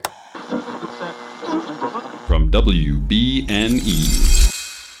WBNE.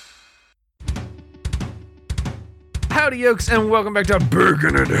 Howdy, yokes, and welcome back to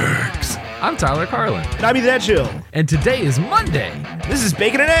Bacon and Eggs. I'm Tyler Carlin, And I'm That Chill. and today is Monday. This is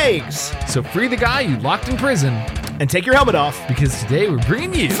Bacon and Eggs. So free the guy you locked in prison, And take your helmet off. because today we're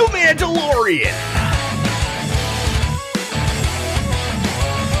bringing you The Mandalorian.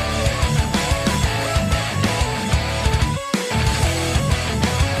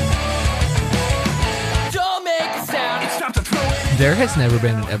 There has never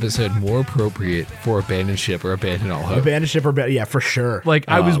been an episode more appropriate for Abandon Ship or Abandon All Hope. Abandon Ship or yeah, for sure. Like,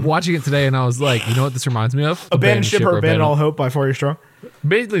 I was watching it today and I was like, you know what this reminds me of? Abandon Ship or Abandon All Hope by 4 Year Strong.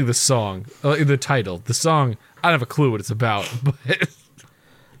 Basically the song, the title. The song, I don't have a clue what it's about, but...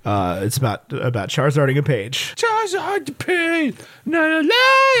 It's about Charizarding a page. Charizard the pain. No,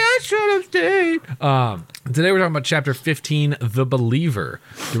 I should have stayed. Today we're talking about Chapter 15, The Believer,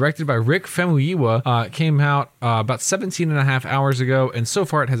 directed by Rick Famuyiwa. It came out about 17 and a half hours ago, and so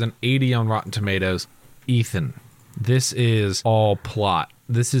far it has an 80 on Rotten Tomatoes. Ethan, this is all plot.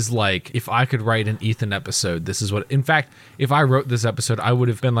 This is like, if I could write an Ethan episode, this is what... In fact, if I wrote this episode, I would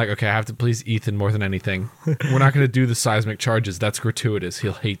have been like, okay, I have to please Ethan more than anything. We're not going to do the seismic charges. That's gratuitous.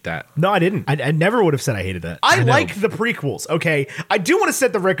 He'll hate that. No, I didn't. I never would have said I hated that. I like the prequels, okay? I do want to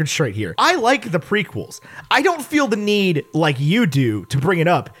set the record straight here. I like the prequels. I don't feel the need, like you do, to bring it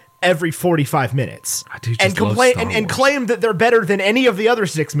up every 45 minutes and complain and claim that they're better than any of the other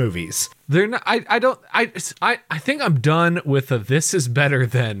 6 movies. They're not. I think I'm done with a "this is better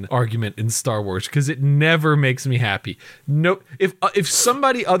than" argument in Star Wars, because it never makes me happy. No, if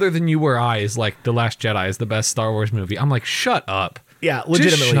somebody other than you or I is like The Last Jedi is the best Star Wars movie, I'm like, shut up. Yeah,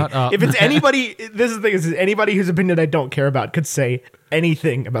 legitimately. Just shut up. If it's anybody, this is the thing: is anybody whose opinion I don't care about could say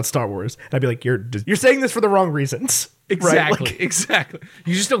anything about Star Wars, and I'd be like, you're saying this for the wrong reasons. Exactly, right? Like, exactly.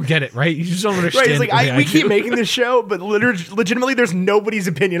 You just don't get it, right? You just don't understand. Right, it's like we keep making this show, but legitimately, there's nobody's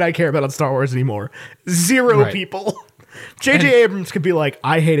opinion I care about on Star Wars anymore. Zero Right. people. J.J. Abrams could be like,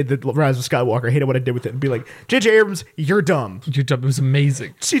 I hated the Rise of Skywalker, I hated what I did with it, and be like, J.J. Abrams, you're dumb. You're dumb. It was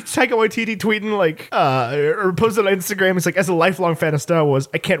amazing. Taika Waititi tweeting like, or posted on Instagram, it's like, as a lifelong fan of Star Wars,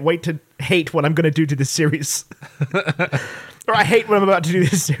 I can't wait to hate what I'm going to do to this series. Or I hate what I'm about to do to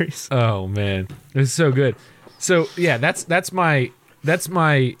this series. Oh man, it was so good. So yeah, that's my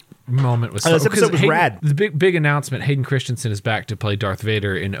moment with this episode was rad. The big announcement: Hayden Christensen is back to play Darth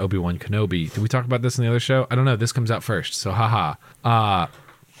Vader in Obi-Wan Kenobi. Did we talk about this in the other show? I don't know. This comes out first, so haha.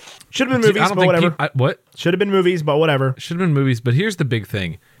 Should have been movies, but whatever. What? Should have been movies, but whatever. Should have been movies, but here's the big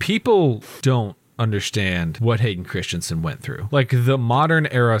thing: people don't understand what Hayden Christensen went through. Like, the modern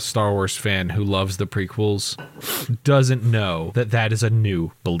era Star Wars fan who loves the prequels doesn't know that is a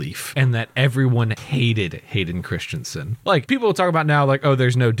new belief, and that everyone hated Hayden Christensen. Like, people talk about now, like, oh,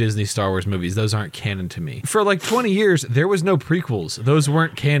 there's no Disney Star Wars movies, those aren't canon to me. For like 20 years there was no prequels, those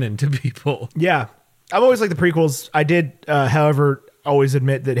weren't canon to people. Yeah, I've always liked the prequels. I did, however, always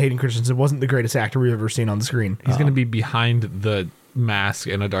admit that Hayden Christensen wasn't the greatest actor we've ever seen on the screen. He's going to be behind the mask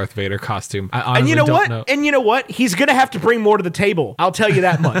in a Darth Vader costume. I honestly and you know don't what? know. And you know what? He's gonna have to bring more to the table. I'll tell you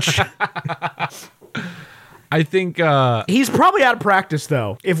that much. I think He's probably out of practice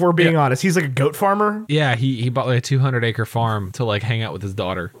though, if we're being honest. He's like a goat farmer. yeah, he bought like a 200-acre farm to like hang out with his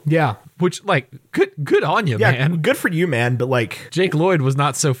daughter. Yeah. Which, like, good on you, Yeah, man. good for you, man. But like, Jake Lloyd was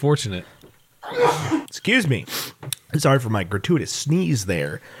not so fortunate. excuse me. Sorry for my gratuitous sneeze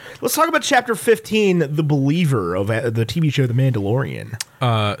there. Let's talk about Chapter 15, The Believer, of the TV show The Mandalorian.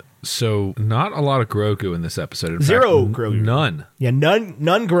 So not a lot of Grogu in this episode. In Zero fact, Grogu. None. Yeah, none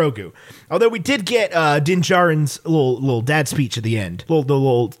Grogu. Although we did get Din Djarin's little dad speech at the end. The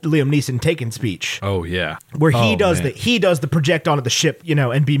little Liam Neeson Taken speech. Oh yeah. Where he does man. he does the project onto the ship,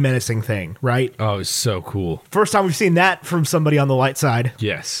 and be menacing thing, right? Oh, it's so cool. First time we've seen that from somebody on the light side.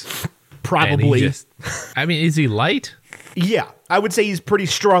 Yes. Probably. And I mean, is he light? Yeah. I would say he's pretty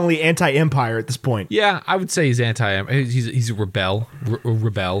strongly anti-Empire at this point. Yeah, I would say he's he's a rebel.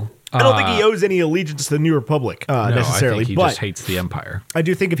 Rebel. I don't think he owes any allegiance to the New Republic necessarily, I think he but just hates the Empire. I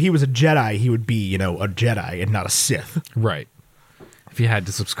do think if he was a Jedi, he would be, a Jedi and not a Sith. Right. If he had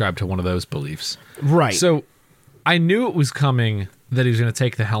to subscribe to one of those beliefs. Right. So I knew it was coming that he was going to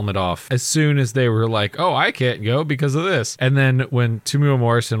take the helmet off as soon as they were like, oh, I can't go because of this. And then when Temuera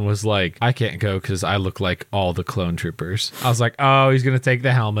Morrison was like, I can't go because I look like all the clone troopers, I was like, oh, he's going to take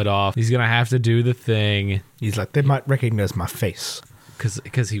the helmet off. He's going to have to do the thing. He's like, they might recognize my face.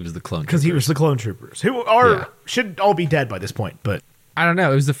 Because he was the clone troopers. Because he was the clone troopers, who should all be dead by this point, but I don't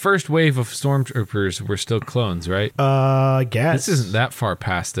know. It was the first wave of stormtroopers were still clones, right? I guess. This isn't that far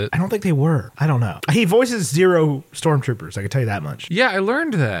past it. I don't think they were. I don't know. He voices 0 stormtroopers. I can tell you that much. Yeah, I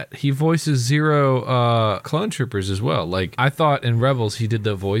learned that. He voices 0 clone troopers as well. Like, I thought in Rebels he did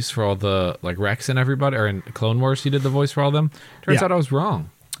the voice for all the, like, Rex and everybody, or in Clone Wars he did the voice for all of them. Turns out I was wrong.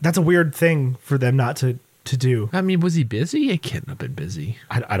 That's a weird thing for them not to do. I mean, was he busy? He couldn't have been busy.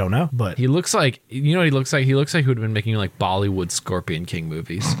 I don't know, but he looks like, you know what he looks like? He looks like he would have been making like Bollywood Scorpion King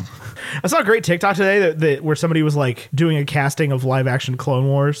movies. I saw a great TikTok today that where somebody was like doing a casting of live action Clone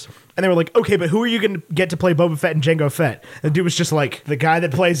Wars. And they were like, okay, but who are you going to get to play Boba Fett and Jango Fett? And the dude was just like, the guy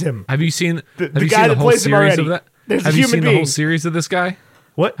that plays him. Have you seen the guy that plays him already? Have you seen the whole series of this guy?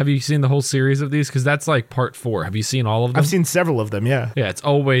 What? Have you seen the whole series of these? Because that's like part 4. Have you seen all of them? I've seen several of them, yeah. Yeah, it's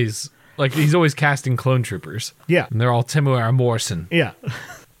always... Like, he's always casting clone troopers. Yeah. And they're all Temuera Morrison. Yeah.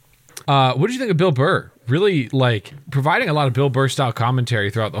 What did you think of Bill Burr? Really, like, providing a lot of Bill Burr-style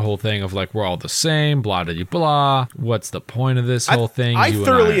commentary throughout the whole thing of, like, we're all the same, blah, blah, blah. What's the point of this whole thing? I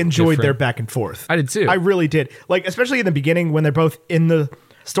thoroughly enjoyed their back and forth. I did, too. I really did. Like, especially in the beginning when they're both in the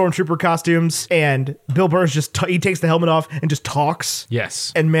stormtrooper costumes and Bill Burr's just, he takes the helmet off and just talks.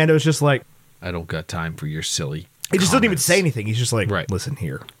 Yes. And Mando's just like, I don't got time for your silly He just doesn't even say anything. He's just like, listen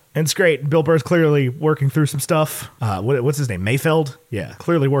here. And it's great. Bill Burr's clearly working through some stuff. What's his name? Mayfeld? Yeah,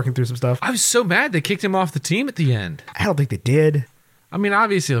 clearly working through some stuff. I was so mad they kicked him off the team at the end. I don't think they did. I mean,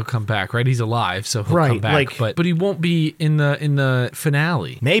 obviously he'll come back, right? He's alive, so he'll come back. Like, but he won't be in the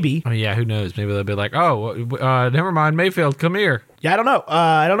finale. Maybe. I mean, yeah, who knows? Maybe they'll be like, oh, never mind, Mayfield, come here. Yeah, I don't know.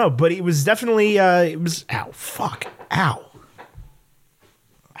 I don't know. But it was definitely, ow, fuck, ow.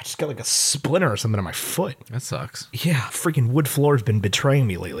 I just got like a splinter or something on my foot. That sucks. Yeah, freaking wood floor's been betraying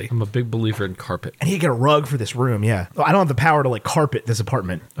me lately. I'm a big believer in carpet. I need to get a rug for this room, yeah. I don't have the power to like carpet this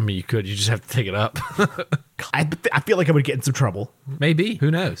apartment. I mean, you could. You just have to take it up. I feel like I would get in some trouble. Maybe.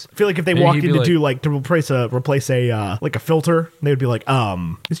 Who knows? I feel like if they walked in to do like to replace a like a filter, they would be like,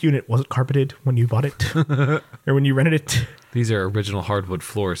 this unit wasn't carpeted when you bought it or when you rented it. These are original hardwood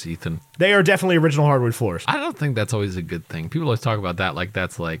floors, Ethan. They are definitely original hardwood floors. I don't think that's always a good thing. People always talk about that like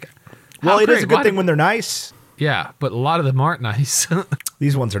that's like... Well, it is a good thing when they're nice. Yeah, but a lot of them aren't nice.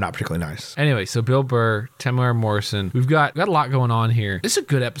 These ones are not particularly nice. Anyway, so Bill Burr, Temuera Morrison. We've got a lot going on here. This is a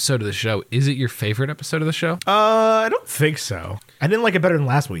good episode of the show. Is it your favorite episode of the show? I don't think so. I didn't like it better than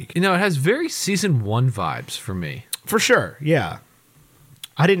last week. You know, it has very season 1 vibes for me. For sure, yeah.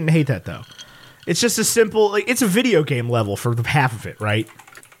 I didn't hate that, though. It's just a simple, like, it's a video game level for the half of it, right?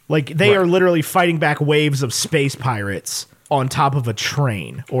 Like, they are literally fighting back waves of space pirates on top of a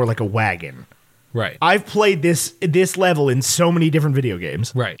train or like a wagon. Right. I've played this level in so many different video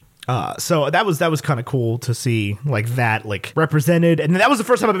games. Right. So that was kind of cool to see like that like represented, and that was the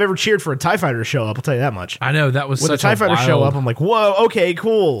first time I've ever cheered for a TIE fighter to show up. I'll tell you that much. I know that was when such the TIE fighter wild... show up. I'm like, whoa, okay,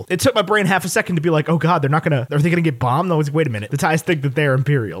 cool. It took my brain half a second to be like, oh god, are they gonna get bombed? No, wait a minute. The TIEs think that they're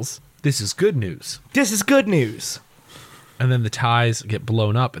Imperials. This is good news. This is good news. And then the TIEs get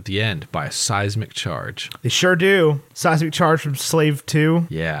blown up at the end by a seismic charge. They sure do. Seismic charge from Slave 2.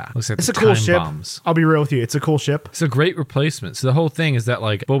 Yeah. Looks like it's a cool ship. Bombs. I'll be real with you. It's a cool ship. It's a great replacement. So the whole thing is that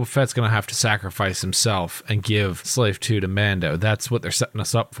like Boba Fett's going to have to sacrifice himself and give Slave 2 to Mando. That's what they're setting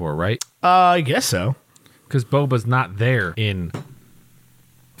us up for, right? I guess so. Because Boba's not there in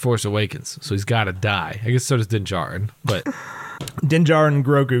Force Awakens, so he's got to die. I guess so does Din Djarin, but... Din Djarin and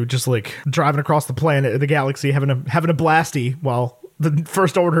Grogu just like driving across the planet, the galaxy, having a blasty while the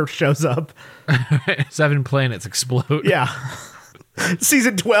First Order shows up. 7 planets explode. Yeah.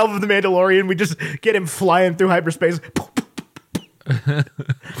 Season 12 of The Mandalorian, we just get him flying through hyperspace. What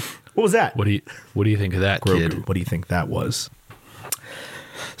was that? What do you think of that, Grogu, kid? What do you think that was?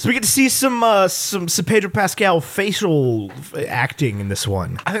 So we get to see some Pedro Pascal facial acting in this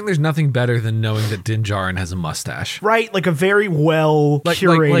one. I think there's nothing better than knowing that Din Djarin has a mustache. Right, like a very well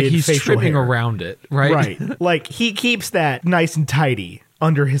curated like he's facial tripping hair. around it, right? Right, like he keeps that nice and tidy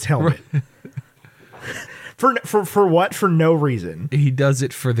under his helmet. Right. For what? For no reason. He does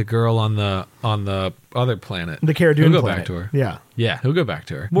it for the girl on the other planet. The Cara Dune He'll go planet. back to her. Yeah. Yeah, he'll go back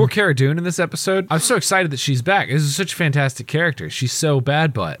to her. More Cara Dune in this episode. I'm so excited that she's back. This is such a fantastic character. She's so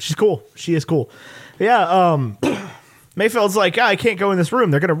bad, but she's cool. She is cool. Yeah, Mayfeld's like, I can't go in this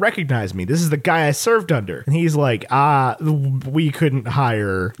room. They're going to recognize me. This is the guy I served under. And he's like, we couldn't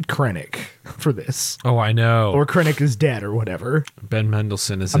hire Krennic for this. Oh, I know. Or Krennic is dead or whatever. Ben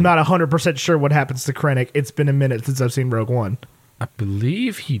Mendelsohn is... I'm not 100% sure what happens to Krennic. It's been a minute since I've seen Rogue One. I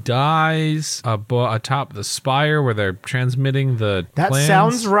believe he dies atop the spire where they're transmitting the That plans.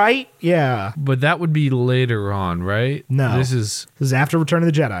 sounds right. Yeah. But that would be later on, right? No. This is after Return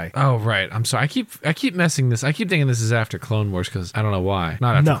of the Jedi. Oh, right. I'm sorry. I keep messing this. I keep thinking this is after Clone Wars because I don't know why.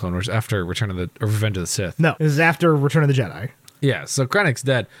 Not after No. Clone Wars. After Revenge of the Sith. No, this is after Return of the Jedi. Yeah. So Krennic's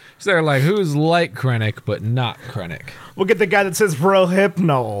dead. So they're like, who's like Krennic but not Krennic? We'll get the guy that says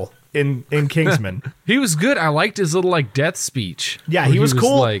Prohypnol in Kingsman. He was good. I liked his little like death speech. Yeah, where he was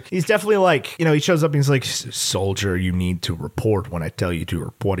cool. Like, he's definitely like, he shows up and he's like, soldier, you need to report when I tell you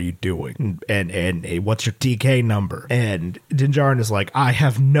to. What are you doing? And hey, what's your TK number? And Din Djarin is like, I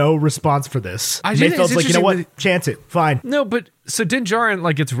have no response for this. I do think Mayfeld's it's like, you know what? interesting Chance it. Fine. no, but so Din Djarin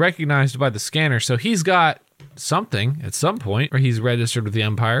like gets recognized by the scanner, so he's got something at some point, or he's registered with the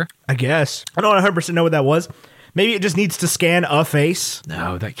Empire. I guess. I don't 100% know what that was. Maybe it just needs to scan a face.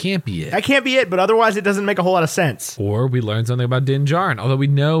 No, that can't be it. That can't be it, but otherwise it doesn't make a whole lot of sense. Or we learn something about Din Djarin, although we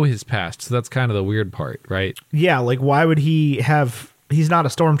know his past, so that's kind of the weird part, right? Yeah, like why would he have... He's not a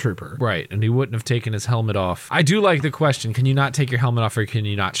stormtrooper. Right, and he wouldn't have taken his helmet off. I do like the question, can you not take your helmet off or can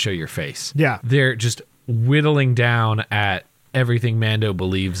you not show your face? Yeah. They're just whittling down at everything Mando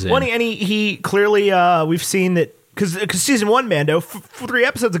believes in. Well, and he clearly, we've seen that, because season 1 Mando, 3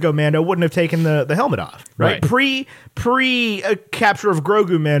 episodes ago Mando wouldn't have taken the helmet off, right? Pre capture of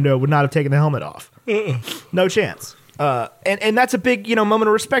Grogu, Mando would not have taken the helmet off. No chance. And that's a big, moment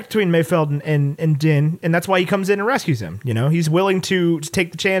of respect between Mayfeld and Din, and that's why he comes in and rescues him. He's willing to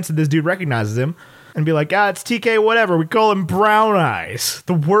take the chance that this dude recognizes him and be like, it's TK, whatever. We call him Brown Eyes.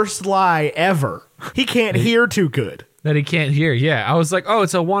 The worst lie ever. He can't hear too good. That he can't hear, yeah. I was like, oh,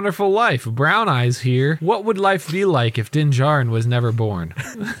 it's a wonderful life. Brown Eyes here. What would life be like if Din Djarin was never born?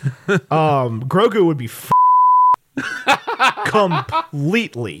 Grogu would be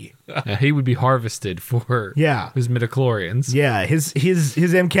completely. He would be harvested for his midichlorians. Yeah,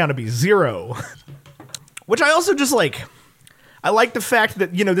 his M count would be 0. Which I also just like. I like the fact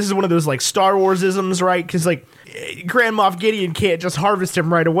that, this is one of those like Star Wars-isms, right? Because like Grand Moff Gideon can't just harvest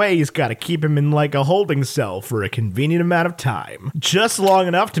him right away. He's got to keep him in like a holding cell for a convenient amount of time. Just long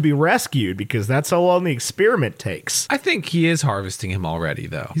enough to be rescued, because that's how long the experiment takes. I think he is harvesting him already,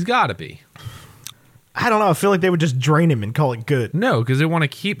 though. He's got to be. I don't know. I feel like they would just drain him and call it good. No, because they want to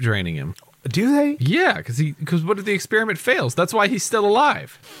keep draining him. Do they? Yeah, because what if the experiment fails? That's why he's still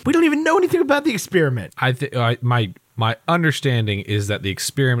alive. We don't even know anything about the experiment. My understanding is that the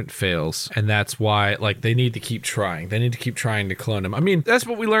experiment fails, and that's why, like, they need to keep trying. They need to keep trying to clone him. I mean, that's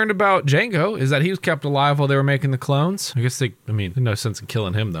what we learned about Jango, is that he was kept alive while they were making the clones. I guess there's no sense in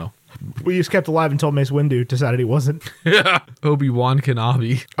killing him, though. We just kept alive until Mace Windu decided he wasn't. Yeah. Obi-Wan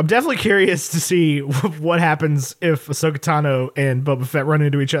Kenobi. I'm definitely curious to see what happens if Ahsoka Tano and Boba Fett run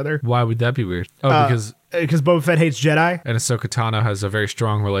into each other. Why would that be weird? Because Boba Fett hates Jedi? And Ahsoka Tano has a very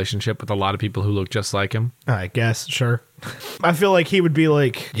strong relationship with a lot of people who look just like him. I guess, sure. I feel like he would be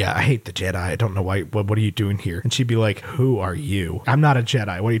like, yeah, I hate the Jedi. I don't know why. What are you doing here? And she'd be like, who are you? I'm not a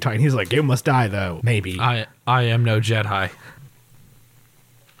Jedi. What are you talking? He's like, you must die, though. Maybe. I am no Jedi.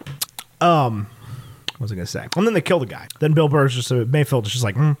 What was I going to say? And then they kill the guy. Then Bill Burr's Mayfield's just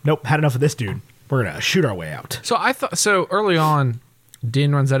like, nope, had enough of this dude. We're going to shoot our way out. So early on,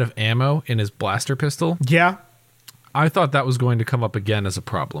 Din runs out of ammo in his blaster pistol. Yeah. I thought that was going to come up again as a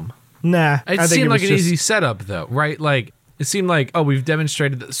problem. Nah. It seemed like an easy setup, though, right? Like, it seemed like, we've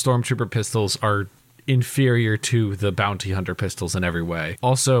demonstrated that the Stormtrooper pistols are inferior to the Bounty Hunter pistols in every way.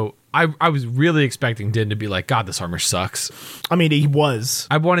 Also, I was really expecting Din to be like, God, this armor sucks. I mean, he was.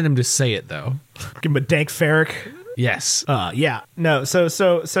 I wanted him to say it, though. Give him a dank Ferric. Yes. Yeah. No, so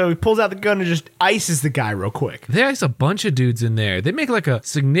he pulls out the gun and just ices the guy real quick. They ice a bunch of dudes in there. They make like a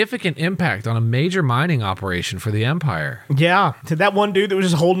significant impact on a major mining operation for the Empire. Yeah. To that one dude that was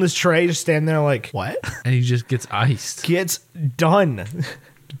just holding his tray, just standing there like, what? And he just gets iced. Gets done.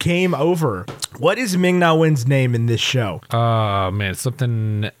 Game over. What is Ming-Na Wen's name in this show? Man,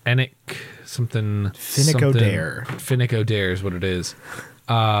 something Enoch, something Finnick Odair. Finnick Odair is what it is.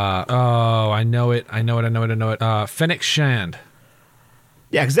 I know it. Fennec Shand.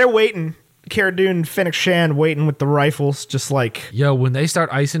 Yeah, because they're waiting. Cara Dune and Fennec Shand waiting with the rifles, just like... Yo, when they start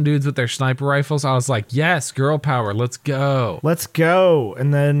icing dudes with their sniper rifles, I was like, yes, girl power, let's go. Let's go.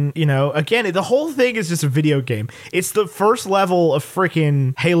 And then, again, the whole thing is just a video game. It's the first level of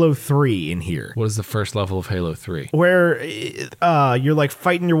freaking Halo 3 in here. What is the first level of Halo 3? Where you're like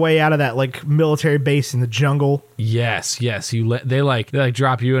fighting your way out of that like military base in the jungle. Yes. They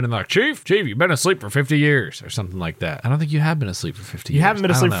drop you in and they're like, Chief, you've been asleep for 50 years or something like that. I don't think you have been asleep for 50 years. You haven't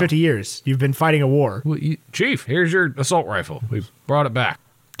been asleep for 50 years. You've been fighting a war. Well, Chief, here's your assault rifle. We brought it back.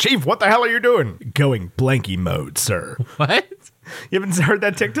 Chief, what the hell are you doing? Going blanky mode, sir. What? You haven't heard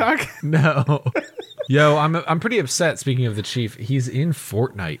that TikTok? No. Yo, I'm pretty upset. Speaking of the Chief, he's in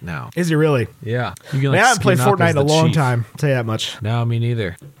Fortnite now. Is he really? Yeah. You can, I haven't played Fortnite in a long time. I'll tell you that much. No, me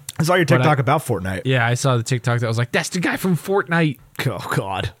neither. I saw your TikTok about Fortnite. Yeah, I saw the TikTok that was like, that's the guy from Fortnite. Oh,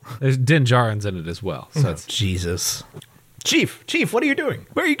 God. There's Din Djarin's in it as well. So that's Jesus. Chief, what are you doing?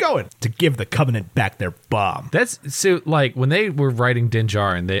 Where are you going? To give the Covenant back their bomb. That's so like when they were writing Din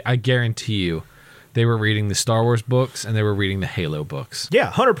Djarin, I guarantee you they were reading the Star Wars books and they were reading the Halo books.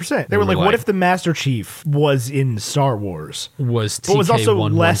 Yeah, 100%. They were like, what if the Master Chief was in Star Wars? Was but was also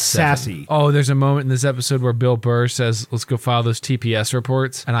less sassy. Oh, there's a moment in this episode where Bill Burr says, let's go file those TPS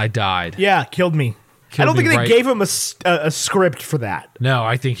reports, and I died. Yeah, killed me. I don't think they gave him a script for that. No,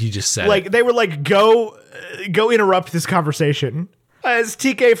 I think he just said like, they were like, go interrupt this conversation. It's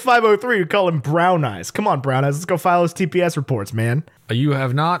TK503, we call him Brown Eyes. Come on, Brown Eyes, let's go file those TPS reports, man. You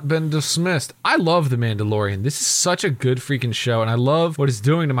have not been dismissed. I love The Mandalorian. This is such a good freaking show, and I love what it's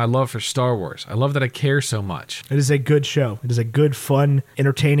doing to my love for Star Wars. I love that I care so much. It is a good show. It is a good, fun,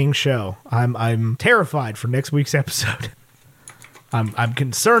 entertaining show. I'm terrified for next week's episode. I'm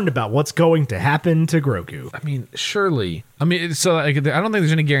concerned about what's going to happen to Grogu. I mean, surely. I mean, so like, I don't think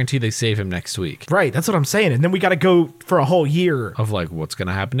there's any guarantee they save him next week. Right, that's what I'm saying. And then we got to go for a whole year of like, what's going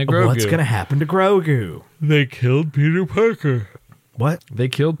to happen to Grogu? What's going to happen to Grogu? They killed Peter Parker. What? They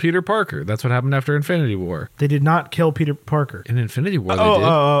killed Peter Parker. That's what happened after Infinity War. They did not kill Peter Parker. In Infinity War, they did.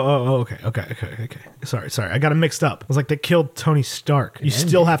 Okay. Sorry. I got it mixed up. I was like, they killed Tony Stark. You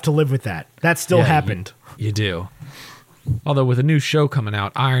still have to live with that. That still happened. You do. Although with a new show coming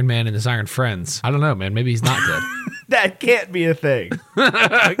out, Iron Man and his Iron Friends, I don't know, man. Maybe he's not dead. That can't be a thing.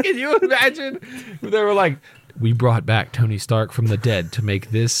 Can you imagine? They were like, we brought back Tony Stark from the dead to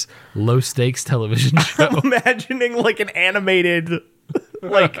make this low-stakes television show. I'm imagining like an animated,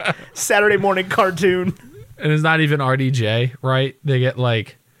 like Saturday morning cartoon. And it's not even RDJ, right? They get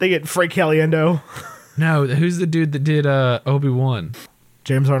Frank Caliendo. No, who's the dude that did Obi-Wan?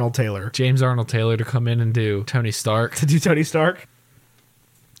 James Arnold Taylor to come in and do Tony Stark. To do Tony Stark?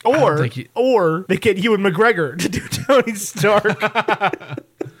 Or they get Ewan McGregor to do Tony Stark.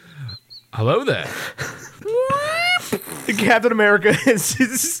 Hello there. Captain America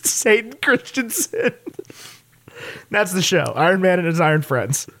is Hayden Christensen. That's the show. Iron Man and his Iron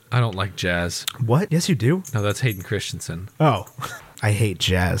Friends. I don't like jazz. What? Yes, you do? No, that's Hayden Christensen. Oh. I hate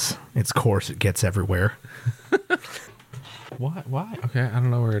jazz. It's coarse. It gets everywhere. What? Why? Okay, I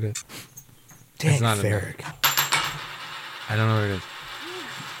don't know where it is. Dang, Ferric. I don't know where it is.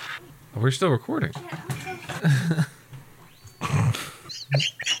 Oh, we're still recording.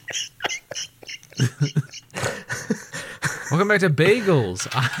 Welcome back to Bagels.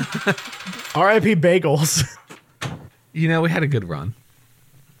 R.I.P. Bagels. You know, we had a good run.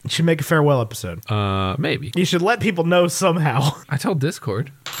 You should make a farewell episode. Maybe. You should let people know somehow. I told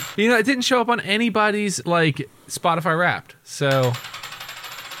Discord. You know, it didn't show up on anybody's, like, Spotify Wrapped. So,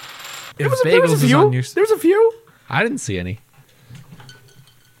 if Bagels is on your... There's a few. I didn't see any.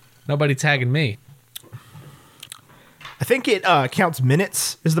 Nobody tagging me. I think it counts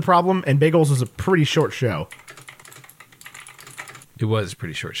minutes is the problem, and Bagels was a pretty short show. It was a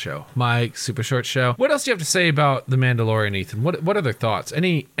pretty short show. Mike, super short show. What else do you have to say about The Mandalorian, Ethan? What other thoughts?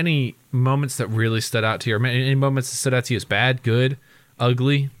 Any moments that really stood out to you? Or any moments that stood out to you as bad, good,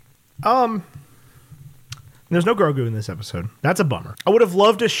 ugly? There's no Grogu in this episode. That's a bummer. I would have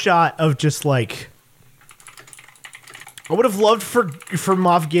loved a shot of just like... I would have loved for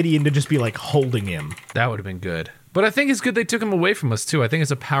Moff Gideon to just be like holding him. That would have been good. But I think it's good they took him away from us too. I think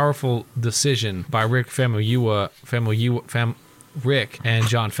it's a powerful decision by Rick and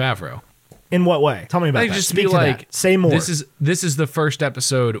Jon Favreau. In what way? Tell me about that. Just be like, say more. This is the first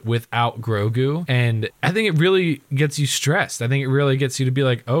episode without Grogu, and I think it really gets you stressed. I think it really gets you to be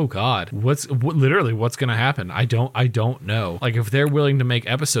like, oh God, what's going to happen? I don't know. Like, if they're willing to make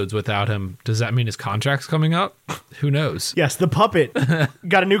episodes without him, does that mean his contract's coming up? Who knows? Yes, the puppet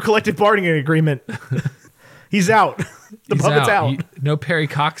got a new collective bargaining agreement. He's out. The puppet's out. No Perry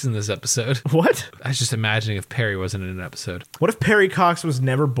Cox in this episode. What? I was just imagining if Perry wasn't in an episode. What if Perry Cox was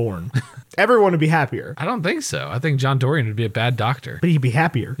never born? Everyone would be happier. I don't think so. I think John Dorian would be a bad doctor. But he'd be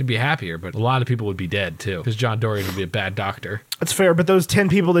happier. He'd be happier, but a lot of people would be dead too, because John Dorian would be a bad doctor. That's fair, but those 10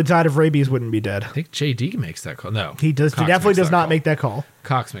 people that died of rabies wouldn't be dead. I think JD makes that call. No. He does. He definitely does not make that call.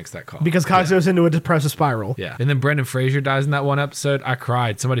 Cox makes that call. Because Cox goes into a depressive spiral. Yeah. And then Brendan Fraser dies in that one episode. I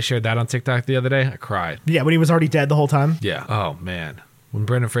cried. Somebody shared that on TikTok the other day. I cried. Yeah, when he was already dead the whole time. Yeah. Oh, man. When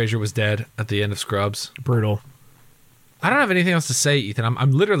Brendan Fraser was dead at the end of Scrubs. Brutal. I don't have anything else to say, Ethan.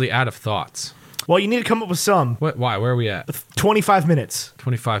 I'm literally out of thoughts. Well, you need to come up with some. What? Why? Where are we at? 25 minutes.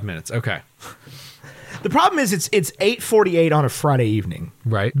 25 minutes. Okay. The problem is it's 8:48 on a Friday evening.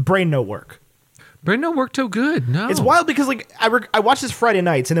 Right. Brain no work. Brain no work too good. No. It's wild because like I watch this Friday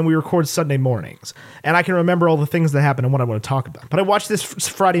nights and then we record Sunday mornings, and I can remember all the things that happen and what I want to talk about. But I watched this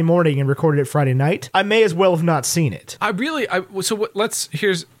Friday morning and recorded it Friday night. I may as well have not seen it.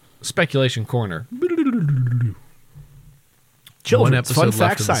 Here's speculation corner. Children, One episode fun left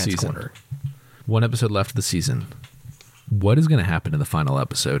fact of the science season. corner. One episode left of the season. What is going to happen in the final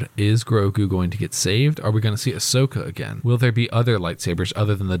episode? Is Grogu going to get saved? Are we going to see Ahsoka again? Will there be other lightsabers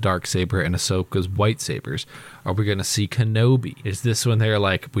other than the dark saber and Ahsoka's white sabers? Are we going to see Kenobi? Is this when they're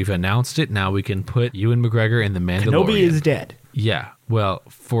like, we've announced it, now we can put Ewan McGregor in the Mandalorian? Kenobi is dead. Yeah, well,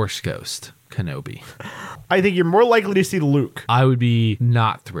 Force Ghost Kenobi. I think you're more likely to see Luke. I would be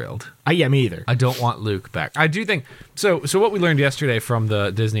not thrilled. Yeah, me either. I don't want Luke back. I do think so what we learned yesterday from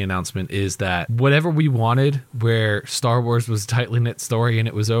the Disney announcement is that whatever we wanted, where Star Wars was a tightly knit story and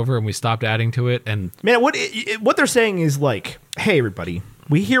it was over and we stopped adding to it, and Man, what they're saying is like, hey everybody,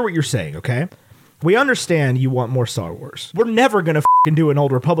 we hear what you're saying, okay? We understand you want more Star Wars. We're never gonna do an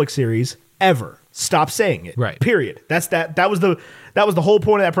Old Republic series ever. Stop saying it. Right. Period. That was the whole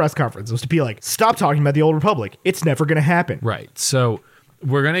point of that press conference, was to be like, stop talking about the Old Republic. It's never gonna happen. Right. So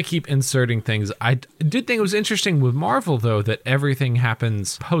we're going to keep inserting things. I did think it was interesting with Marvel, though, that everything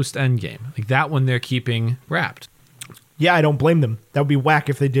happens post-Endgame. Like, that one they're keeping wrapped. Yeah, I don't blame them. That would be whack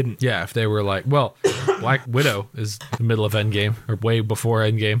if they didn't. Yeah, if they were like, well, Black Widow is the middle of Endgame, or way before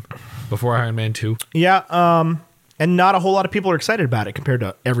Endgame, before Iron Man 2. Yeah, and not a whole lot of people are excited about it compared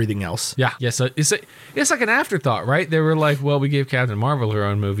to everything else. Yeah, so it's like an afterthought, right? They were like, well, we gave Captain Marvel her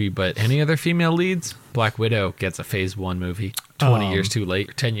own movie, but any other female leads? Black Widow gets a Phase 1 movie. 20 years too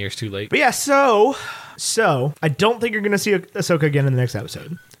late, 10 years too late. But yeah, so I don't think you're going to see Ahsoka again in the next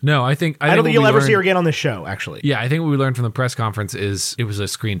episode. No, I don't think you'll ever see her again on this show, actually. Yeah, I think what we learned from the press conference is it was a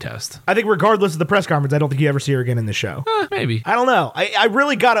screen test. I think regardless of the press conference, I don't think you ever see her again in the show. Maybe. I don't know. I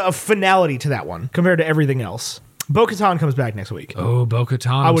really got a finality to that one compared to everything else. Bo-Katan comes back next week. Oh,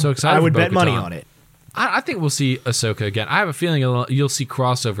 Bo-Katan. I'm so excited I would for bet money Bo-Katan. on it. I think we'll see Ahsoka again. I have a feeling you'll see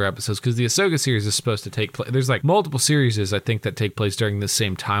crossover episodes because the Ahsoka series is supposed to take place. There's like multiple series, I think, that take place during the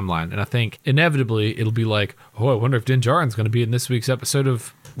same timeline. And I think inevitably it'll be like, oh, I wonder if Din Djarin's going to be in this week's episode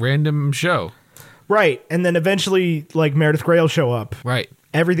of Random Show. Right. And then eventually, like, Meredith Grey will show up. Right.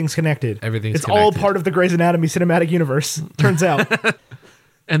 Everything's connected. It's all part of the Grey's Anatomy cinematic universe, turns out.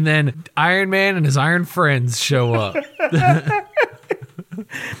 And then Iron Man and his Iron Friends show up.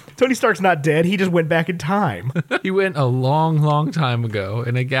 Tony Stark's not dead. He just went back in time. He went a long, long time ago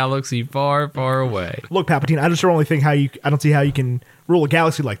in a galaxy far, far away. Look, Palpatine, I just don't see how you can rule a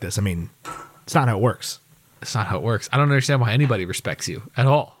galaxy like this. I mean, it's not how it works. It's not how it works. I don't understand why anybody respects you at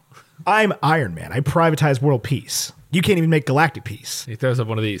all. I'm Iron Man. I privatize world peace. You can't even make galactic peace. He throws up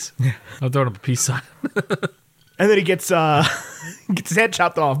one of these. I'm throwing up a peace sign. And then he gets his head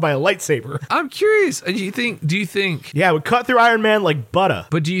chopped off by a lightsaber. I'm curious. Do you think? Yeah, it would cut through Iron Man like butter.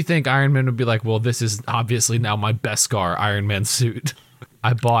 But do you think Iron Man would be like, well, this is obviously now my Beskar Iron Man suit.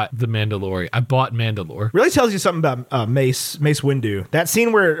 I bought the Mandalorian. I bought Mandalore. Really tells you something about Mace Windu. That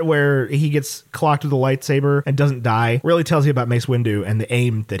scene where he gets clocked with a lightsaber and doesn't die really tells you about Mace Windu and the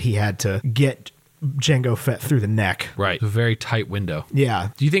aim that he had to get Jango Fett through the neck. Right. A very tight window. Yeah.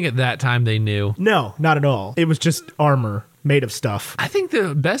 Do you think at that time they knew? No, not at all. It was just armor made of stuff. I think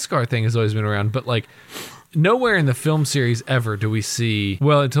the Beskar thing has always been around, but like nowhere in the film series ever do we see,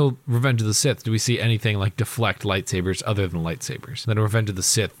 well, until Revenge of the Sith, do we see anything like deflect lightsabers other than lightsabers. Then Revenge of the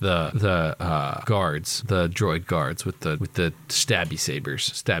Sith, the guards, the droid guards with the stabby sabers,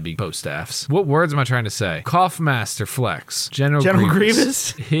 stabby bow staffs. What words am I trying to say? Coughmaster Flex, General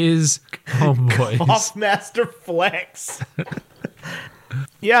Grievous, his homeboys. Coughmaster Flex.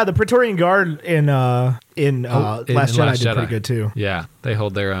 Yeah, the Praetorian Guard in Last Jedi did pretty good too. Yeah, they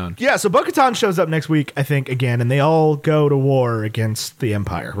hold their own. Yeah, so Bo-Katan shows up next week, I think, again, and they all go to war against the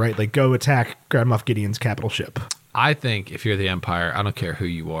Empire, right? Like, go attack Grand Moff Gideon's capital ship. I think if you're the Empire, I don't care who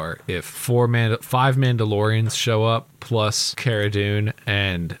you are, if 5 Mandalorians show up, plus Cara Dune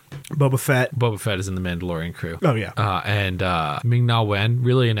and Boba Fett is in the Mandalorian crew. Oh, yeah. And Ming-Na Wen,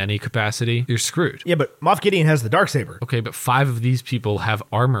 really in any capacity, you're screwed. Yeah, but Moff Gideon has the Darksaber. Okay, but 5 of these people have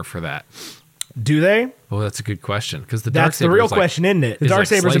armor for that. Do they? Well, that's a good question. Because that's the real question, isn't it? The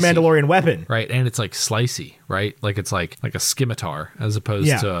Darksaber's a Mandalorian weapon. Right, and it's like slicey, right? Like it's like a scimitar as opposed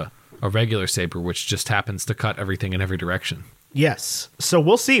to a regular saber, which just happens to cut everything in every direction. Yes. So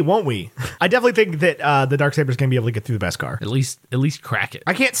we'll see, won't we? I definitely think that the Darksaber's going to be able to get through the Beskar. At least crack it.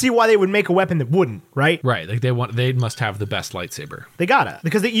 I can't see why they would make a weapon that wouldn't, right? Right. Like they must have the best lightsaber. They gotta.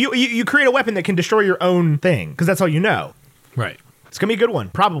 Because you create a weapon that can destroy your own thing, because that's all you know. Right. It's gonna be a good one,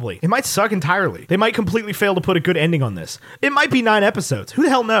 probably. It might suck entirely. They might completely fail to put a good ending on this. It might be 9 episodes. Who the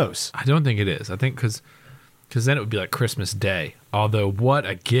hell knows? I don't think it is. I think because then it would be like Christmas Day. Although, what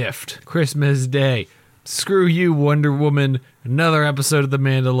a gift. Christmas Day. Screw you, Wonder Woman. Another episode of The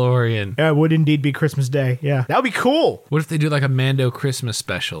Mandalorian. Yeah, it would indeed be Christmas Day. Yeah, that would be cool. What if they do like a Mando Christmas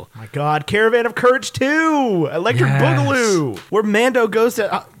special? My God, Caravan of Courage 2, Electric Boogaloo, where Mando goes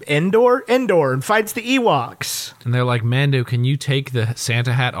to Endor, and fights the Ewoks. And they're like, Mando, can you take the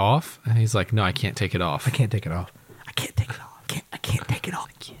Santa hat off? And he's like, no, I can't take it off. I can't take it off. I can't take it off. I can't take it off.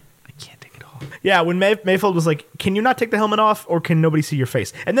 I can't take it off. Yeah, when Mayfield was like, can you not take the helmet off, or can nobody see your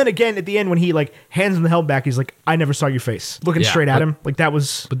face? And then again, at the end, when he like hands him the helmet back, he's like, I never saw your face. Looking straight at him. Like that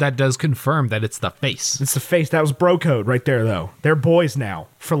was... But that does confirm that it's the face. It's the face. That was bro code right there, though. They're boys now,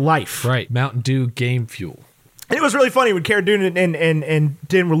 for life. Right. Mountain Dew game fuel. And it was really funny when Cara Dune and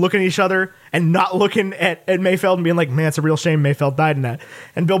Din were looking at each other and not looking at Mayfeld and being like, man, it's a real shame Mayfeld died in that.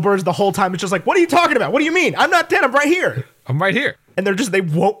 And Bill Burr's the whole time is just like, what are you talking about? What do you mean? I'm not dead. I'm right here. I'm right here. And they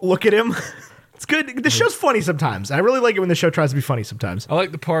won't look at him. It's good. The show's funny sometimes. I really like it when the show tries to be funny sometimes. I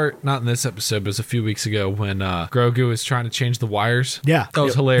like the part, not in this episode, but it was a few weeks ago when Grogu was trying to change the wires. Yeah. That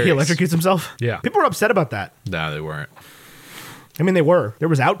was hilarious. He electrocutes himself. Yeah. People were upset about that. No, they weren't. I mean, they were. There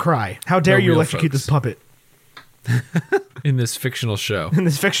was outcry. How dare you electrocute this puppet? In this fictional show. In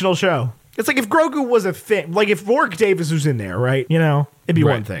this fictional show. It's like if Grogu was a thing, like if Warwick Davis was in there, right? You know, it'd be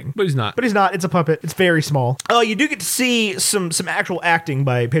one thing. But he's not. But he's not. It's a puppet. It's very small. Oh, you do get to see some actual acting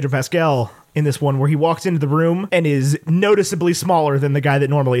by Pedro Pascal in this one, where he walks into the room and is noticeably smaller than the guy that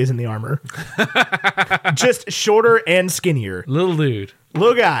normally is in the armor. Just shorter and skinnier. Little dude.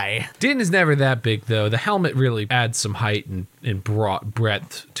 Little guy. Din is never that big, though. The helmet really adds some height and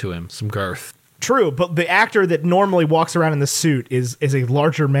breadth to him, some girth. True, but the actor that normally walks around in the suit is a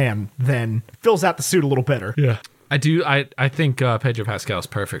larger man than fills out the suit a little better. Yeah. I think Pedro Pascal is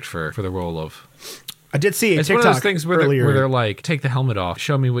perfect for the role of... I did see a it's TikTok one of those things where earlier. they're like, take the helmet off,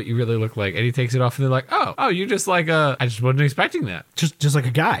 show me what you really look like. And he takes it off and they're like, oh, you're just like I just wasn't expecting that. Just like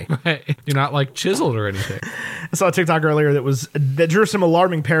a guy. Right. You're not like chiseled or anything. I saw a TikTok earlier that drew some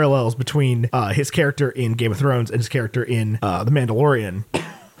alarming parallels between his character in Game of Thrones and his character in The Mandalorian,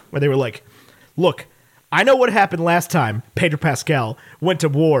 where they were like, look, I know what happened last time Pedro Pascal went to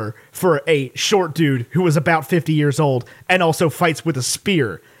war for a short dude who was about 50 years old and also fights with a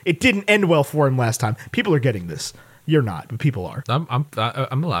spear. It didn't end well for him last time. People are getting this. You're not, but people are. I'm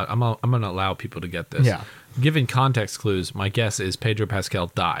gonna allow people to get this. Yeah. Given context clues, my guess is Pedro Pascal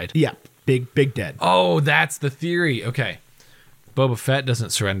died. Yeah, big dead. Oh, that's the theory. Okay. Boba Fett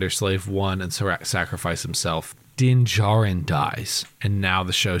doesn't surrender Slave 1 and sacrifice himself. Din Djarin dies, and now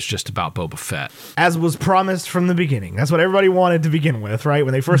the show's just about Boba Fett. As was promised from the beginning. That's what everybody wanted to begin with, right?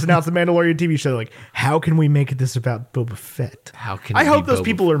 When they first announced the Mandalorian TV show, like, how can we make this about Boba Fett? How can I hope those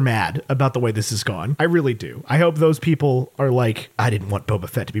people are mad about the way this has gone. I really do. I hope those people are like, I didn't want Boba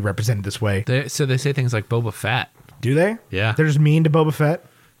Fett to be represented this way. So they say things like Boba Fett. Do they? Yeah. They're just mean to Boba Fett?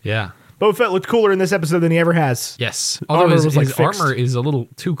 Yeah. Boba Fett looked cooler in this episode than he ever has. Yes. Although his armor is a little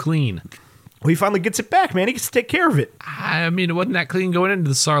too clean. Well, he finally gets it back, man. He gets to take care of it. I mean, it wasn't that clean going into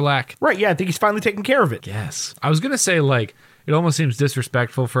the Sarlacc. Right, yeah. I think he's finally taking care of it. Yes. I was going to say, like, it almost seems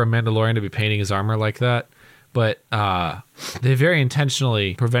disrespectful for a Mandalorian to be painting his armor like that. But they very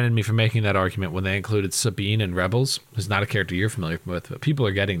intentionally prevented me from making that argument when they included Sabine in Rebels, who's not a character you're familiar with, but people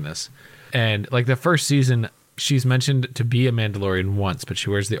are getting this. And, like, the first season, she's mentioned to be a Mandalorian once, but she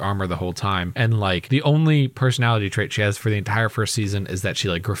wears the armor the whole time. And, like, the only personality trait she has for the entire first season is that she,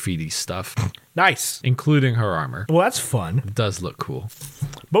 like, graffitis stuff. Nice. Including her armor. Well, that's fun. It does look cool.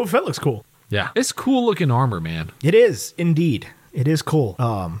 Boba Fett looks cool. Yeah. It's cool looking armor, man. It is, indeed. It is cool.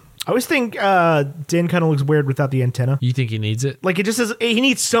 I always think Din kind of looks weird without the antenna. You think he needs it? Like, it just says he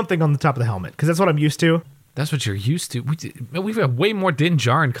needs something on the top of the helmet, because that's what I'm used to. That's what you're used to. We've got way more Din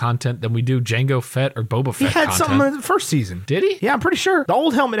Djarin content than we do Jango Fett or Boba Fett. He had content. something in the first season. Did he? Yeah, I'm pretty sure. The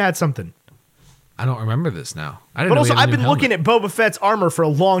old helmet had something. I don't remember this now. I didn't But know also, he had a I've new been helmet. looking at Boba Fett's armor for a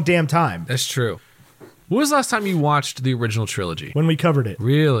long damn time. That's true. When was the last time you watched the original trilogy? When we covered it.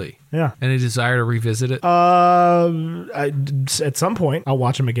 Really? Yeah. Any desire to revisit it? At some point, I'll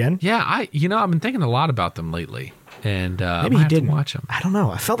watch them again. Yeah, I've been thinking a lot about them lately. And Maybe he didn't watch them. I don't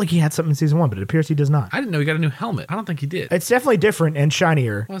know. I felt like he had something in season 1, but it appears he does not. I didn't know he got a new helmet. I don't think he did. It's definitely different and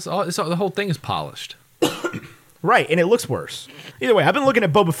shinier. Well, the whole thing is polished. Right, and it looks worse. Either way, I've been looking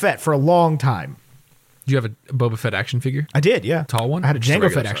at Boba Fett for a long time. Do you have a Boba Fett action figure? I did, yeah. Tall one? I had a Just a Jango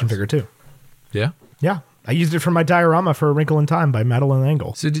regular Fett action size? figure, too. Yeah? Yeah. I used it for my diorama for A Wrinkle in Time by Madeline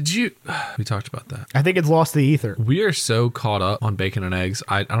Engel. So did you... We talked about that. I think it's lost the ether. We are so caught up on bacon and eggs,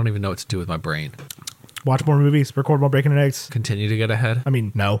 I don't even know what to do with my brain. Watch more movies, record more Bacon and Eggs. Continue to get ahead. I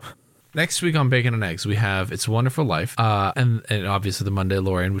mean, no. Next week on Bacon and Eggs, we have It's a Wonderful Life, and obviously the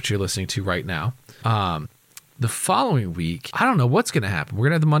Monday-Lorian, which you're listening to right now. The following week, I don't know what's going to happen. We're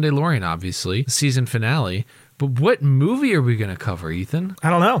going to have the Monday-Lorian, obviously, the season finale. But what movie are we going to cover, Ethan?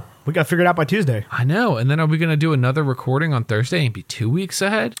 I don't know. We got to figure it out by Tuesday. I know. And then are we going to do another recording on Thursday and be 2 weeks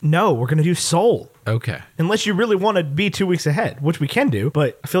ahead? No, we're going to do Soul. Okay. Unless you really want to be 2 weeks ahead, which we can do,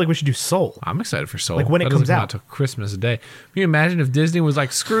 but I feel like we should do Soul. I'm excited for Soul. Like when it comes doesn't come out. Till Christmas Day. Can you imagine if Disney was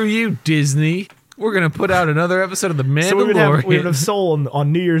like, screw you, Disney. We're going to put out another episode of The Mandalorian. So we would have Soul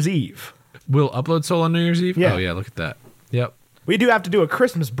on New Year's Eve. We'll upload Soul on New Year's Eve? Yeah. Oh, yeah, look at that. Yep. We do have to do a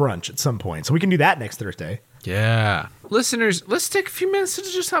Christmas brunch at some point, so we can do that next Thursday. Yeah. Listeners, let's take a few minutes to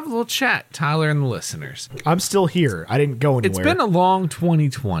just have a little chat, Tyler and the listeners. I'm still here. I didn't go anywhere. It's been a long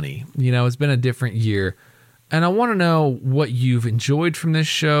 2020. You know, it's been a different year. And I want to know what you've enjoyed from this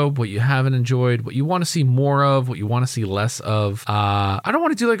show, what you haven't enjoyed, what you want to see more of, what you want to see less of. I don't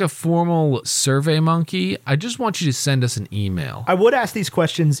want to do like a formal survey monkey. I just want you to send us an email. I would ask these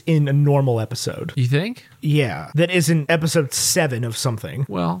questions in a normal episode. You think? Yeah. That isn't episode 7 of something.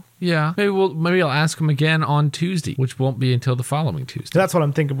 Well, yeah. Maybe I'll ask them again on Tuesday, which won't be until the following Tuesday. That's what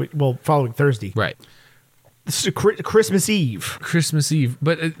I'm thinking. Well, following Thursday. Right. This is Christmas Eve. Christmas Eve.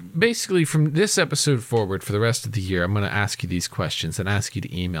 But basically, from this episode forward, for the rest of the year, I'm going to ask you these questions and ask you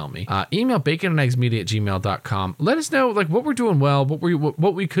to email me. Email baconandeggsmedia@gmail.com. Let us know like what we're doing well,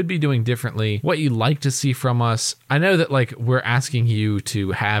 what we could be doing differently, what you'd like to see from us. I know that like we're asking you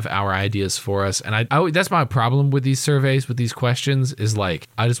to have our ideas for us, and I that's my problem with these surveys, with these questions, is like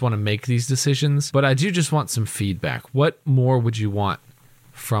I just want to make these decisions, but I do just want some feedback. What more would you want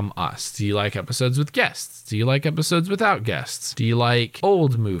from us? Do you like episodes with guests? Do you like episodes without guests? Do you like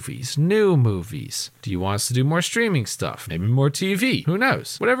old movies, new movies? Do you want us to do more streaming stuff? Maybe more TV? Who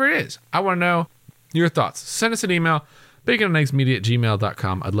knows? Whatever it is. I want to know your thoughts. Send us an email,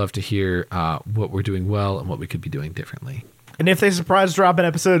 baconandeggsmedia@gmail.com. I'd love to hear what we're doing well and what we could be doing differently. And if they surprise drop an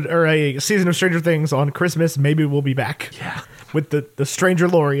episode or a season of Stranger Things on Christmas, maybe we'll be back. Yeah. With the Stranger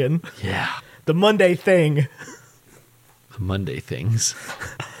Lorian. Yeah. The Monday thing. Monday things.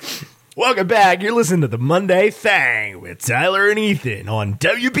 Welcome back. You're listening to the Monday Thing with Tyler and Ethan on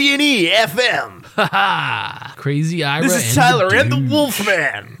WBNE FM. Crazy Ira. This is Tyler and the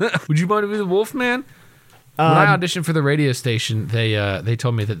Wolfman. Would you want to be the Wolfman? When I auditioned for the radio station, they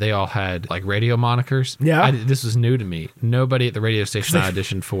told me that they all had like radio monikers. Yeah. This was new to me. Nobody at the radio station I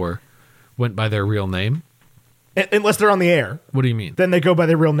auditioned for went by their real name. Unless they're on the air. What do you mean? Then they go by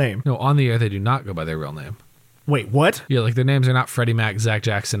their real name. No, on the air they do not go by their real name. Wait, what? Yeah, like their names are not Freddie Mac, Zach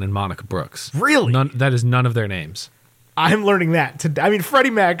Jackson, and Monica Brooks. Really? That is none of their names. I'm learning that today. I mean, Freddie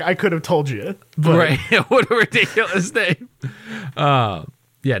Mac, I could have told you. But Right. What a ridiculous name.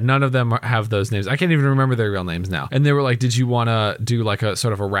 Yeah, none of them have those names. I can't even remember their real names now. And they were like, did you want to do like a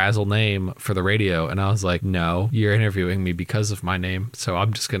sort of a razzle name for the radio? And I was like, no, you're interviewing me because of my name. So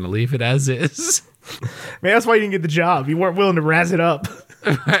I'm just going to leave it as is. Man, that's why you didn't get the job. You weren't willing to razz it up.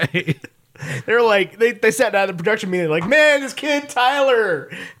 Right. They were like, they sat down at the production meeting like, man, this kid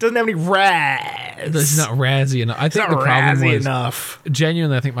Tyler doesn't have any razz. That's not razzy enough. I think the not problem razzy was enough.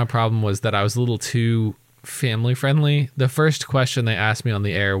 genuinely. I think my problem was that I was a little too family friendly. The first question they asked me on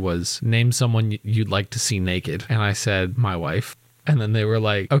the air was, name someone you'd like to see naked, and I said my wife. And then they were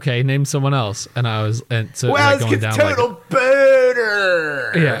like, okay, name someone else. And I was, and so it was like this going kid's down total like,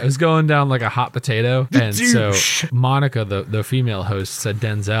 booter. yeah, it was going down like a hot potato. And douche. so Monica, the female host, said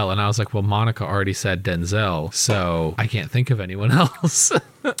Denzel, and I was like, well, Monica already said Denzel, so I can't think of anyone else.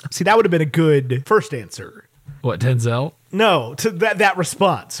 See, that would have been a good first answer. What, Denzel? No, to that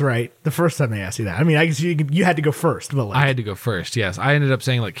response, right? The first time they asked you that. I mean, I guess you had to go first, but like, I had to go first. Yes, I ended up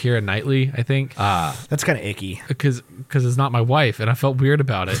saying like Keira Knightley, I think. that's kind of icky. Because it's not my wife, and I felt weird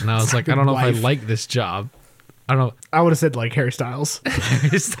about it, and I was like, I don't know if I wife. like this job. I don't know. I would have said like Harry Styles.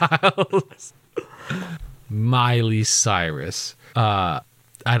 Harry Styles, Miley Cyrus.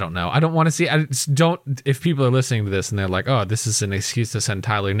 I don't know. I don't want to see. I just don't. If people are listening to this and they're like, "Oh, this is an excuse to send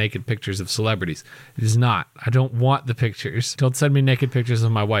Tyler naked pictures of celebrities," it is not. I don't want the pictures. Don't send me naked pictures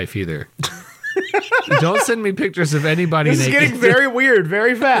of my wife either. Don't send me pictures of anybody This is naked. getting very weird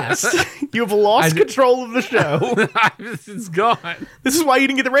very fast. You have lost control of the show. It's gone. This is why you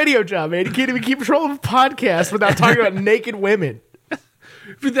didn't get the radio job, man. You can't even keep control of a podcast without talking about naked women.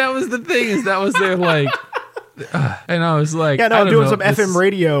 But that was the thing. Is that was their like. And I was like, Yeah, no, I I'm don't doing know, some this- FM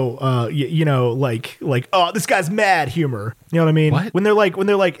radio, you know, like, oh, this guy's mad humor. You know what I mean? What? When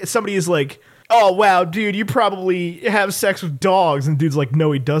they're like, somebody is like, oh, wow, dude, you probably have sex with dogs. And dude's like,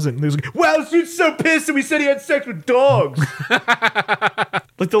 no, he doesn't. And he's like, wow, this dude's so pissed that we said he had sex with dogs.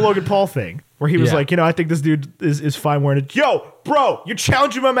 Like the Logan Paul thing. where he was like, I think this dude is fine wearing it. Yo, bro, you're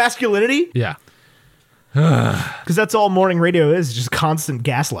challenging my masculinity? Yeah. Because that's all morning radio is, just constant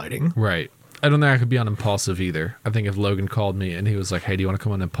gaslighting. Right. I don't think I could be on Impulsive either. I think if Logan called me and he was like, hey, do you want to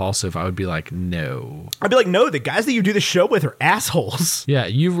come on Impulsive? I would be like, no. I'd be like, no, the guys that you do the show with are assholes. Yeah,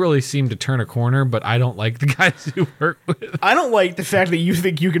 you really seem to turn a corner, but I don't like the guys you work with. I don't like the fact that you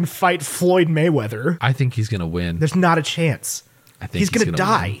think you can fight Floyd Mayweather. I think he's going to win. There's not a chance. I think he's gonna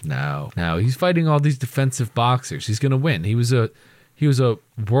die. Win. No, he's fighting all these defensive boxers. He's going to win. He was a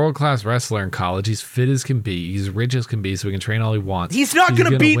world-class wrestler in college. He's fit as can be. He's rich as can be, so he can train all he wants. He's not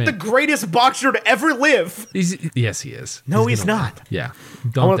going to beat the greatest boxer to ever live. Yes, he is. No, he's not. Win. Yeah,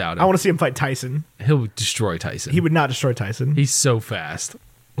 don't doubt him. I want to see him fight Tyson. He'll destroy Tyson. He would not destroy Tyson. He's so fast.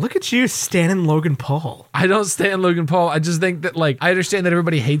 Look at you standing Logan Paul. I don't stand Logan Paul. I just think that, I understand that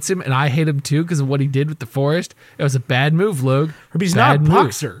everybody hates him, and I hate him too because of what he did with the Forest. It was a bad move, Logan. But he's not a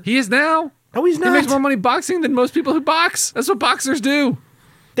boxer. He is now. No, he's not. He makes more money boxing than most people who box. That's what boxers do.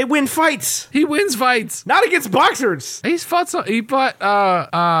 They win fights. He wins fights. Not against boxers. He fought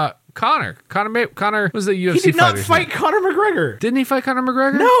Conor. Conor was the UFC fighter. He did not fight Conor McGregor. Didn't he fight Conor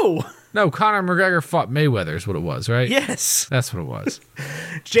McGregor? No. No, Conor McGregor fought Mayweather is what it was, right? Yes. That's what it was.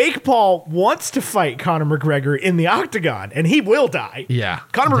 Jake Paul wants to fight Conor McGregor in the octagon, and he will die. Yeah.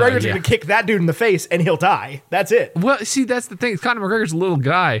 Conor McGregor's going to kick that dude in the face, and he'll die. That's it. Well, see, that's the thing. Conor McGregor's a little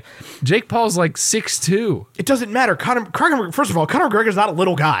guy. Jake Paul's like 6'2". It doesn't matter. First of all, Conor McGregor's not a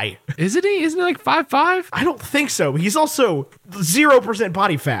little guy. Isn't he? Isn't he like 5'5"? I don't think so. He's also 0%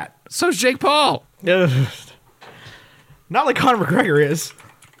 body fat. So's Jake Paul. Not like Conor McGregor is.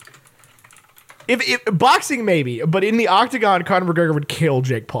 If boxing, maybe, but in the octagon, Conor McGregor would kill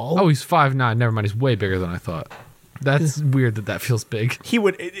Jake Paul. Oh, he's 5'9". Never mind. He's way bigger than I thought. That's weird that feels big.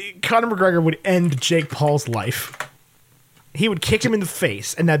 Conor McGregor would end Jake Paul's life. He would kick him in the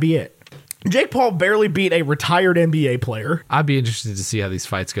face, and that'd be it. Jake Paul barely beat a retired NBA player. I'd be interested to see how these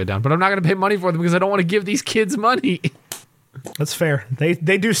fights go down, but I'm not going to pay money for them because I don't want to give these kids money. That's fair. They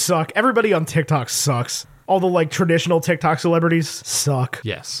do suck. Everybody on TikTok sucks. All the traditional TikTok celebrities suck.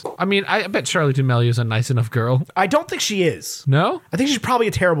 Yes. I mean, I bet Charli D'Amelio's a nice enough girl. I don't think she is. No? I think she's probably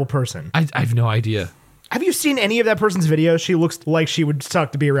a terrible person. I have no idea. Have you seen any of that person's videos? She looks like she would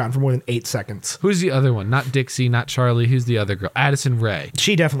suck to be around for more than 8 seconds. Who's the other one? Not Dixie, not Charlie. Who's the other girl? Addison Rae.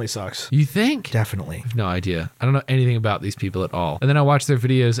 She definitely sucks. You think? Definitely. I have no idea. I don't know anything about these people at all. And then I watch their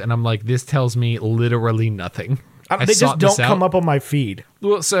videos and I'm like, this tells me literally nothing. They just don't come up on my feed.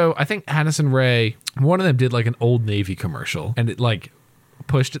 Well, so I think Addison Rae, one of them did an Old Navy commercial and it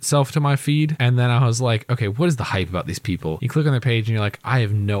pushed itself to my feed. And then I was like, okay, what is the hype about these people? You click on their page and you're like, I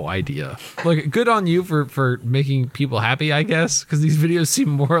have no idea. Good on you for making people happy, I guess, because these videos seem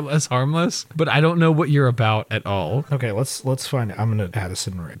more or less harmless, but I don't know what you're about at all. Okay, let's find it. I'm going to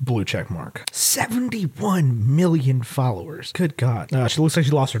Addison Rae. Blue check mark. 71 million followers. Good God. She looks like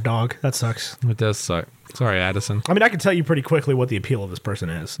she lost her dog. That sucks. It does suck. Sorry, Addison. I mean, I can tell you pretty quickly what the appeal of this person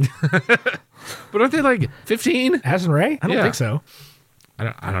is. But aren't they 15? Addison Rae? I don't think so.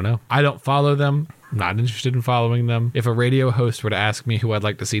 I don't know. I don't follow them. I'm not interested in following them. If a radio host were to ask me who I'd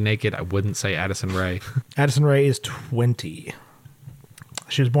like to see naked, I wouldn't say Addison Rae. Addison Rae is 20.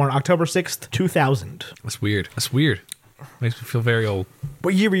 She was born October 6th, 2000. That's weird. Makes me feel very old.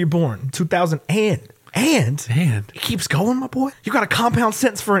 What year were you born? 2000 and it keeps going, my boy. You got a compound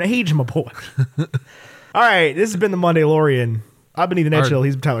sentence for an age, my boy. All right, this has been the Mondaylorian. I've been Ethan Edgehill.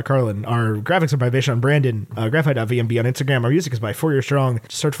 He's Tyler Carlin. Our graphics are by Vaishon Brandon. Graphite.vmb on Instagram. Our music is by 4 Year Strong.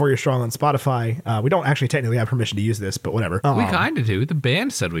 Search 4 Year Strong on Spotify. We don't actually technically have permission to use this, but whatever. We kind of do. The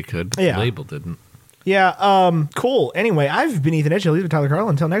band said we could. But the label didn't. Yeah, cool. Anyway, I've been Ethan Edgehill. He's been Tyler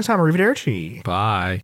Carlin. Until next time, arrivederci. Bye.